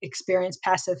experience,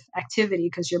 passive activity,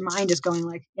 because your mind is going,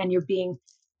 like, and you're being,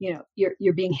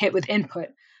 you're being hit with input.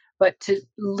 But to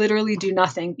literally do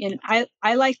nothing, and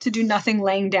I like to do nothing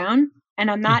laying down,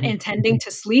 and I'm not Hmm. intending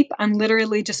to sleep. I'm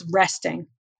literally just resting.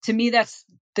 To me, that's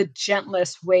the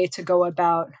gentlest way to go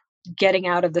about getting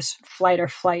out of this flight or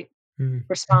flight Hmm.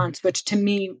 response, which to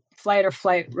me, flight or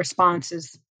flight response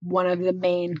is one of the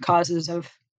main causes of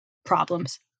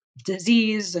problems,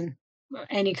 disease, and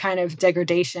any kind of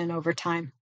degradation over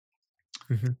time.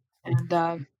 Hmm.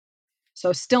 And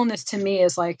so stillness to me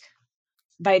is like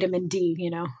vitamin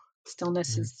D.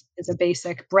 Stillness is a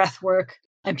basic breath work.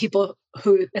 And people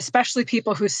who, especially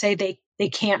people who say they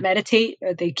can't meditate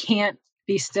or they can't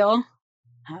be still,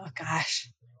 oh gosh,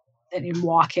 I mean,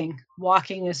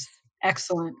 walking is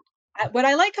excellent. What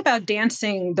I like about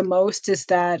dancing the most is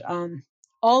that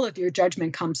all of your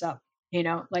judgment comes up.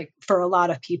 Like for a lot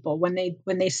of people, when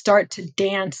they start to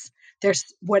dance, there's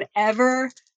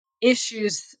whatever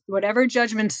issues, whatever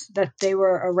judgments that they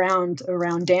were around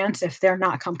dance. If they're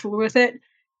not comfortable with it,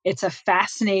 it's a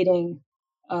fascinating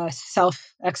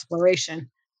self exploration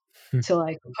to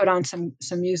like put on some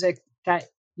music that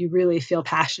you really feel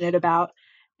passionate about,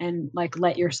 and like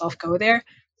let yourself go there.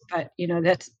 But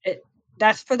that's it.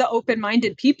 That's for the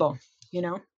open-minded people, you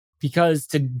know. Because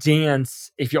to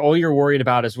dance, if all you're worried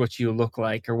about is what you look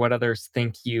like or what others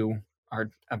think you are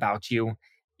about you,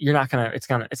 you're not gonna. It's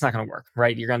not gonna work,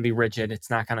 right? You're gonna be rigid. It's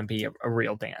not gonna be a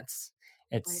real dance.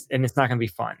 Right. It's not gonna be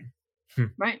fun. Hmm.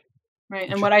 Right. Right.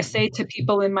 And what I Interesting. say to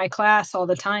people in my class all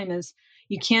the time is,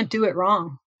 you can't do it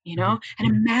wrong, Hmm. and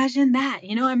imagine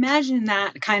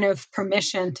that kind of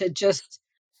permission to just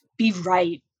be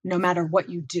right no matter what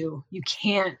you do. You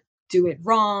can't do it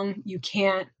wrong. You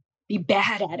can't be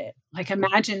bad at it. Like,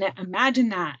 imagine it. Imagine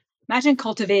that. Imagine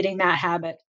cultivating that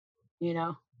habit, you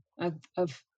know,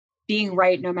 of being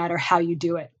right no matter how you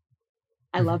do it.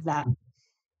 I Hmm. love that.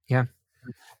 Yeah.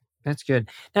 That's good.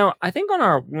 Now, I think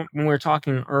when we were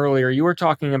talking earlier, you were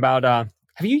talking about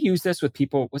have you used this with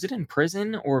people? Was it in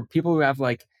prison or people who have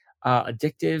like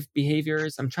addictive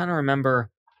behaviors? I'm trying to remember,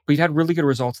 but you've had really good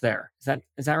results there.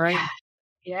 Is that right?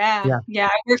 Yeah. Yeah. Yeah.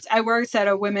 Yeah. I worked at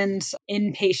a women's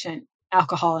inpatient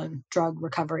alcohol and drug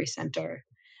recovery center,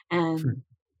 Hmm. and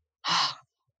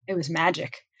it was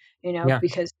magic, Yeah.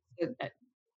 because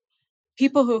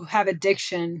people who have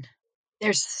addiction,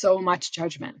 there's so much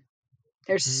judgment.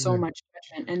 There's so Mm, much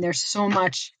judgment, and there's so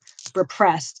much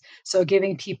repressed. So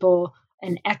giving people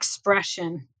an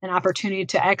opportunity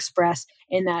to express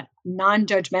in that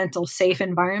non-judgmental, safe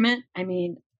environment, I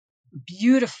mean,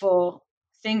 beautiful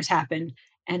things happen,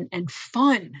 and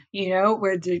fun,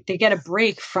 where they get a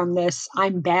break from this,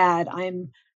 I'm bad,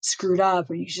 I'm screwed up,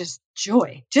 and you just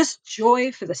joy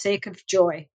for the sake of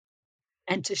joy,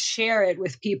 and to share it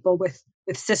with people, with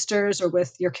sisters or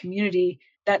with your community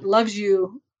that loves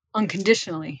you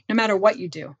unconditionally no matter what you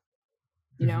do.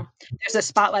 mhm, There's a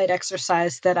spotlight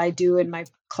exercise that I do in my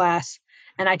class,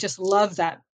 and I just love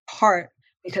that part,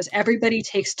 because everybody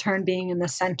takes turn being in the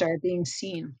center, being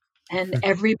seen, and mm,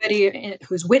 everybody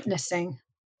who's witnessing.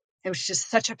 It was just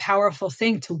such a powerful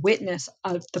thing to witness,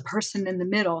 the person in the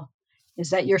middle, is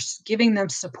that you're giving them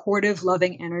supportive,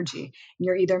 loving energy.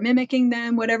 You're either mimicking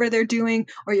them, whatever they're doing,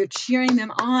 or you're cheering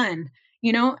them on.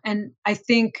 And I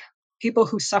think people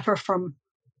who suffer from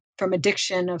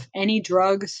addiction of any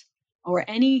drugs, or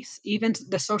any, even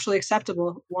the socially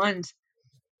acceptable ones,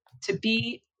 to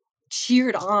be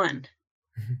cheered on.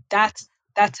 mhm. That's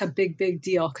that's a big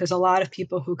deal, because a lot of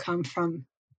people who come from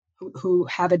who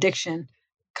have addiction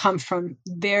come from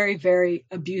very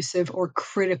abusive or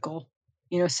critical,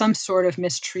 some sort of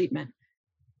mistreatment,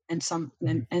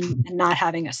 and and not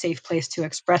having a safe place to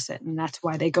express it, and that's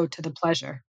why they go to the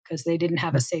pleasure, because they didn't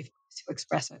have a safe place to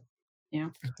express it.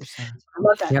 Interesting. I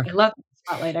love that. Yeah. I love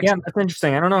spotlight Yeah, expert. that's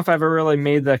interesting. I don't know if I've ever really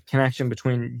made the connection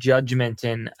between judgment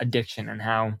and addiction and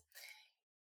how,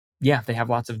 yeah, they have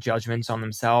lots of judgments on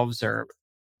themselves, or,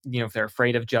 if they're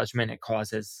afraid of judgment, it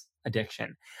causes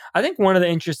addiction. I think one of the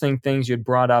interesting things you had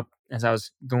brought up as I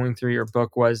was going through your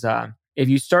book was if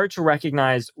you start to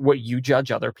recognize what you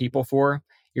judge other people for,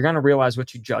 you're going to realize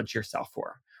what you judge yourself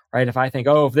for, right? If I think,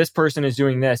 oh, if this person is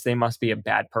doing this, they must be a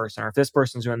bad person. Or if this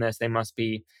person's doing this, they must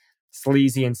be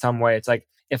sleazy in some way. It's like,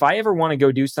 if I ever want to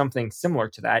go do something similar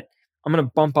to that, I'm going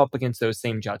to bump up against those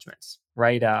same judgments,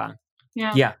 right? Yeah.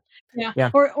 Yeah, Yeah.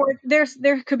 yeah, Or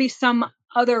there could be some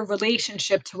other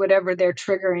relationship to whatever they're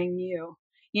triggering you.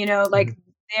 mhm, Like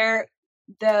their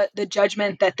the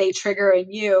judgment that they trigger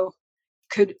in you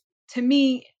could, to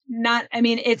me, not, I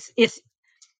mean, it's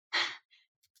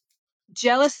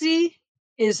jealousy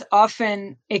is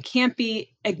often, it can't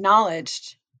be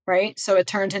acknowledged, right? So it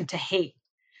turns into hate,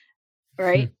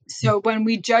 right? mhm, So when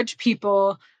we judge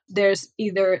people, there's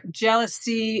either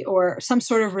jealousy or some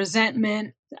sort of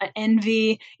resentment,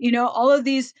 envy, all of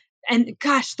these. And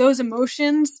gosh, those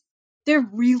emotions, they're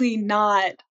really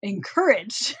not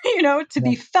encouraged, to yeah,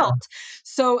 be felt.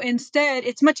 So instead,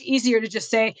 it's much easier to just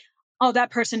say, oh,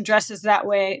 that person dresses that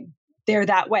way. They're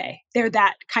that way. They're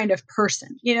that kind of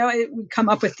person. It would come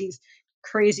up with these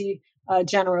crazy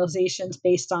generalizations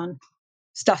based on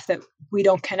stuff that we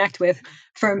don't connect with.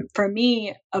 For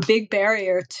me, a big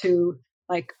barrier to,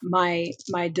 like, my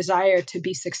desire to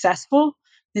be successful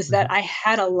is that mhm, I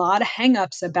had a lot of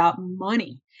hangups about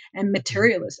money and mhm,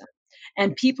 materialism.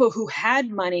 And people who had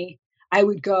money, I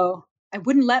would go, I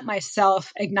wouldn't let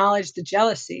myself acknowledge the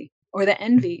jealousy or the mhm.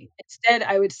 envy. Instead,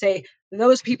 I would say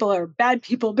those people are bad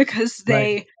people because Right.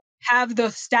 they have the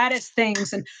status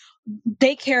things, and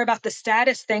they care about the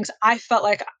status things. I felt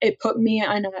like it put me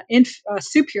in a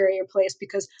superior place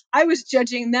because I was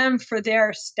judging them for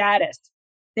their status,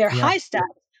 their Yeah. high status,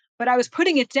 but I was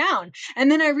putting it down.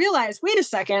 And then I realized, wait a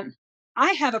second,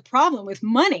 I have a problem with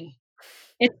money.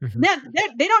 It's Mhm.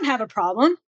 that they don't have a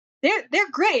problem. They're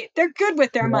great. They're good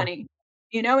with their Yeah. money,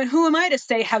 And who am I to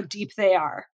say how deep they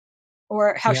are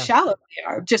or how Yeah. shallow they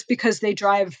are just because they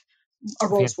drive a A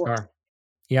fancy Rolls Royce? car.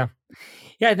 Yeah.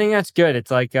 Yeah, I think that's good.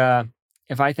 It's like,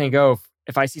 if I think, oh,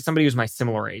 if I see somebody who's my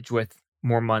similar age with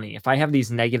more money, if I have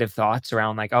these negative thoughts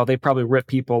around like, oh, they probably rip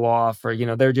people off, or,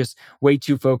 they're just way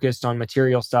too focused on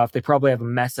material stuff. They probably have a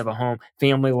mess of a home,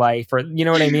 family life, or, you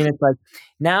know what I mean? It's like,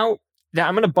 now that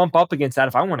I'm going to bump up against that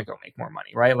if I want to go make more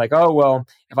money, right? Like, oh, well,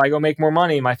 if I go make more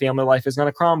money, my family life is going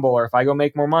to crumble. Or if I go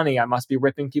make more money, I must be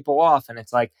ripping people off. And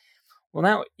it's like, well,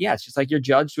 now, yeah, it's just like you're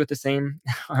judged with the same,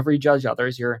 however you judge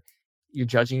others, you're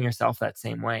judging yourself that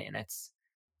same way. And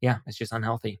yeah, it's just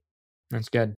unhealthy. That's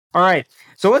good. All right.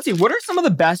 So let's see. What are some of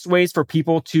the best ways for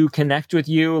people to connect with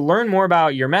you, learn more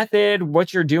about your method,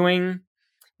 what you're doing?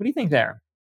 What do you think there?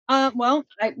 Well,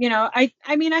 I mean,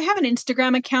 I have an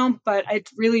Instagram account, but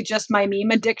it's really just my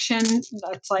meme addiction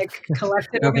that's like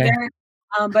collected over Okay. there.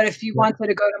 But if you Yeah. wanted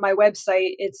to go to my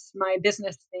website, it's my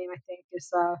business name, I think,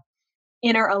 is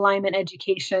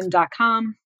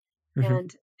inneralignmenteducation.com. Hmm.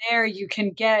 And there you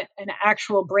can get an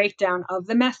actual breakdown of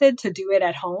the method to do it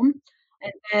at home.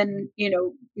 And then,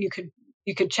 you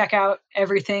could check out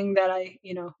everything that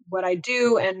what I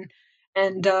do, and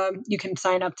you can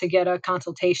sign up to get a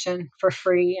consultation for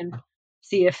free and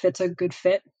see if it's a good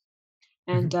fit.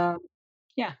 Hmm. And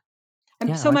yeah, and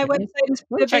Yeah, I so like my it. And website is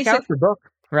really the check basic. out your book,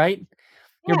 right?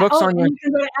 Your Yeah. book's Oh, on and your, you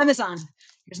can go to Amazon.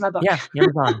 Here's my book. yeah,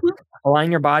 Amazon.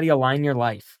 Align your body, align your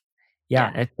life.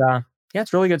 Yeah, Yeah. yeah,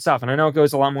 it's really good stuff. And I know it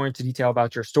goes a lot more into detail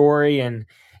about your story and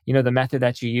the method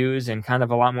that you use, and kind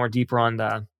of a lot more deeper on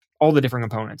the all the different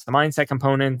components, the mindset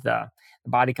component, the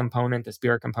body component, the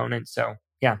spirit component. So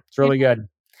yeah, it's Yeah. really good.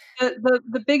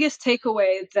 The biggest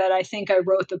takeaway that I think I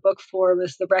wrote the book for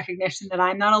was the recognition that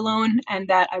I'm not alone, and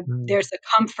that Mm, there's a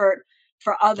comfort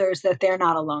for others that they're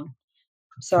not alone.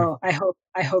 hmm, So I hope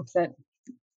that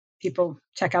people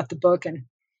check out the book and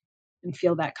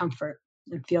feel that comfort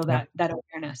and feel yeah. that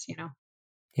awareness.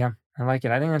 Yeah, I like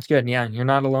it. I think that's good. Yeah, you're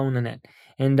not alone in it.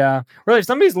 And really, if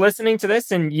somebody's listening to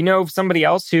this and you know somebody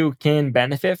else who can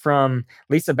benefit from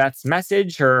Lisa Beth's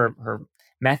message, her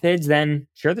methods, then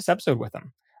share this episode with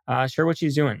them. Share what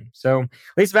she's doing. So,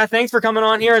 Lisa Beth, thanks for coming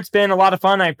on here. It's been a lot of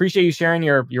fun. I appreciate you sharing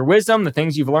your wisdom, the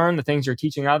things you've learned, the things you're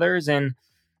teaching others, and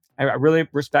I really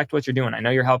respect what you're doing. I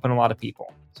know you're helping a lot of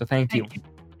people. So thank you. Thank you.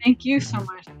 Thank you so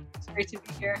much. It's great to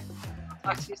be here.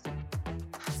 I'll talk to you soon.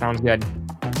 Sounds good.